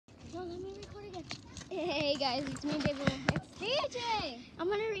Hey guys, it's me, David. It's DJ. I'm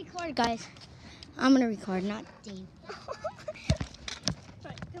gonna record, guys. I'm gonna record, not Dave.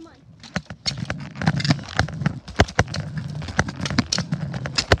 Right, come on.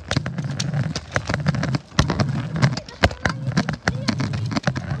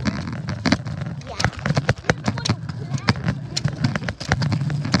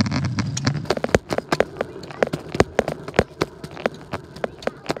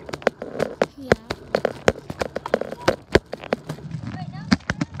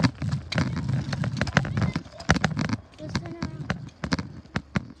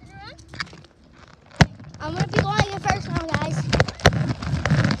 I'm gonna be going in first round, guys.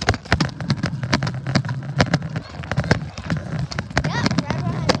 Yep, right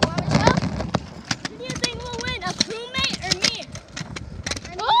behind me. Want me to show? Who do you think will win, a crewmate or me?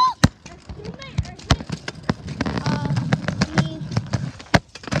 Oh! A crewmate or him? Me.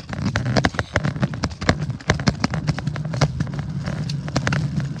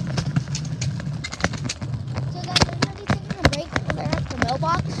 So guys, we're gonna be taking a break over at the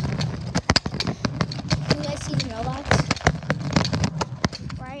mailbox. Can you guys see the mailbox?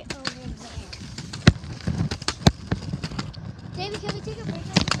 Right over there. David, can we take a break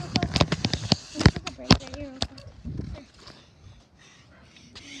right here real quick? Can we take a break right here real quick?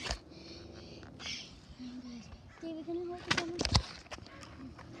 David, can you hold the camera?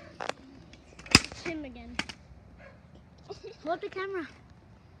 It's him again. Hold the camera.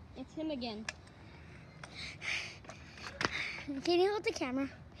 It's him again. Can you hold the camera?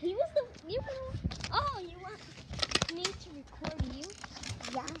 You were the one. Oh, you want me to record you?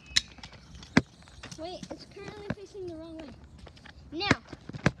 Yeah. Wait, it's currently facing the wrong way. Now.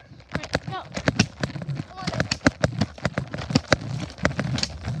 Alright, go. Come on.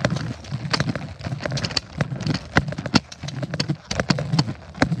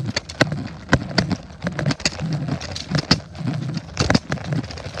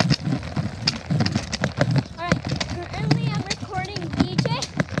 Alright, currently I'm recording DJ.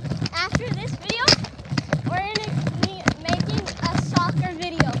 After this video, we're gonna be making a soccer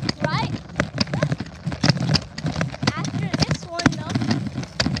video, right? After this one though.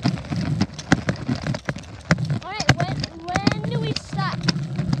 Alright, when do we start?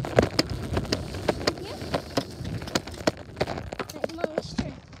 Here? Alright, come on, let's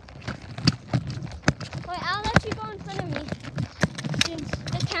turn. Wait, I'll let you go in front of me. Since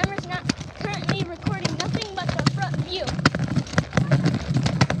the camera's not currently recording nothing but the front view.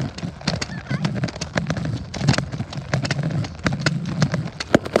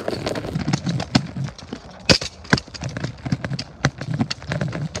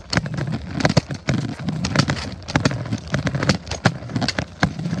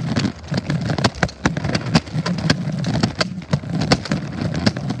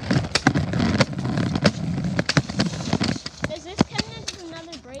 Does this count as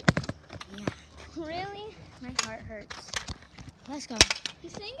another break? Yeah. Really? My heart hurts. Let's go.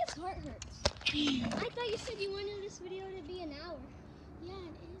 He's saying his heart hurts. I thought you said you wanted this video to be an hour. Yeah, it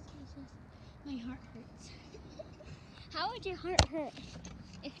is. It's just my heart hurts. How would your heart hurt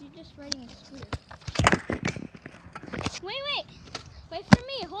if you're just riding a scooter? Wait. Wait for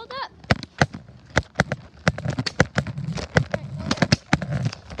me. Hold up.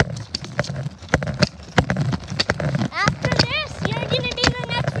 After this, you're going to be the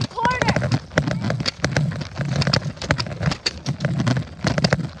next recorder.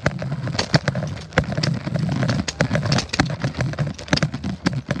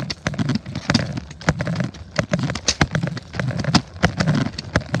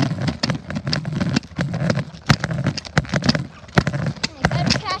 I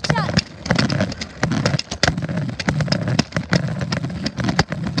better catch up.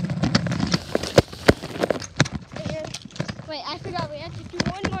 Wait, I forgot we have to do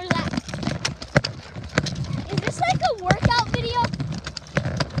one more lap. Is this like a workout video?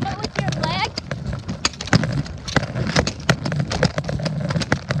 But with your leg?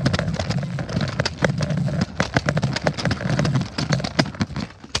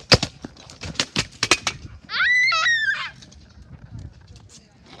 Ah!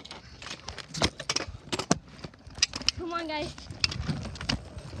 Come on, guys.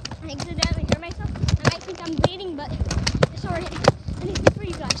 I accidentally hurt myself, and I think I'm bleeding, but it's alright. Anything for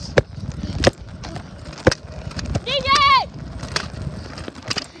you guys. DJ!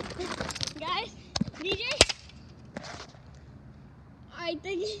 Guys, DJ? I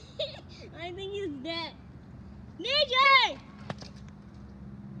think he's dead. DJ!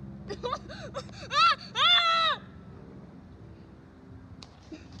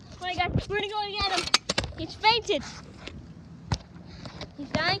 Oh my God, we're gonna go and get him. He's fainted. He's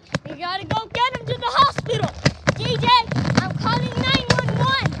dying. We gotta go get him to the hospital. DJ, I'm calling 911.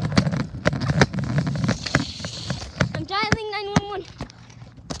 I'm dialing 911.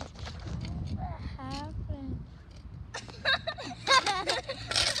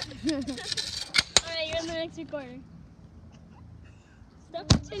 Alright, you're in the next recording. Stop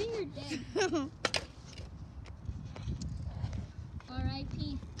pretending you're dead.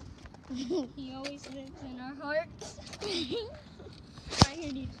 R.I.P. He always lives in our hearts. Right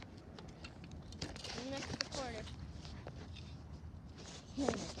here, dude. The next recorder.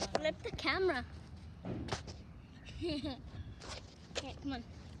 Flip the camera. Okay, come on.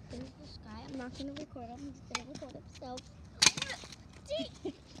 There's this guy. I'm not gonna record him. He's gonna record himself.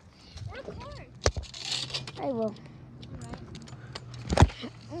 Record. I will.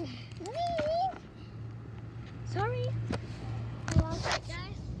 Alright. Sorry. I lost it,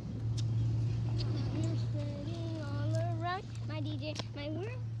 guys. You're spinning all around. My DJ, my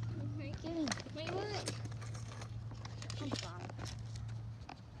word. My word. I'm sorry.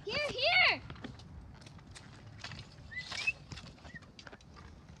 Here.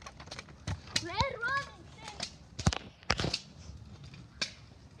 Red Robinson.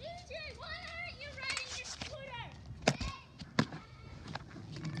 DJ, why aren't you riding your scooter?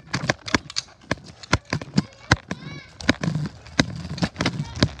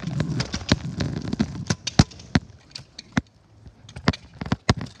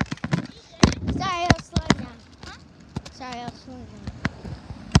 Sorry, I was slowing down. Huh? Sorry, I was slowing down.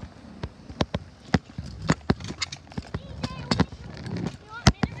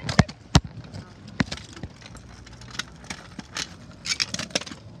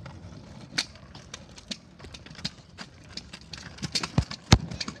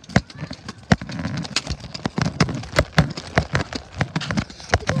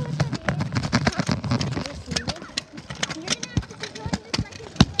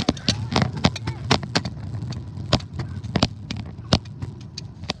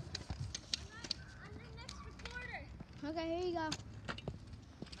 Okay, here you go.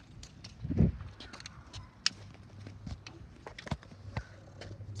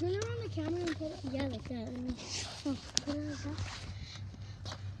 Turn around the camera and put it, yeah, like that. Put it like that.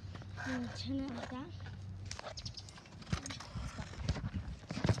 And turn it like that.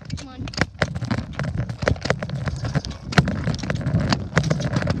 Come on.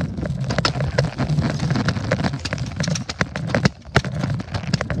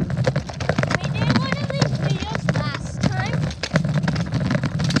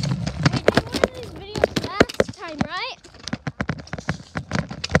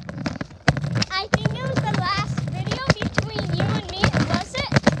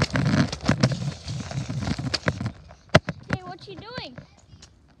 What you doing?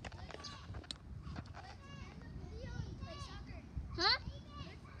 Huh?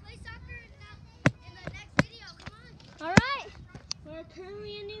 Play soccer in the next video. Come on. All right. We're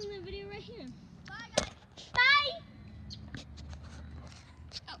currently ending the video right here. Bye, guys. Bye.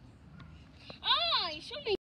 Oh, you showed me.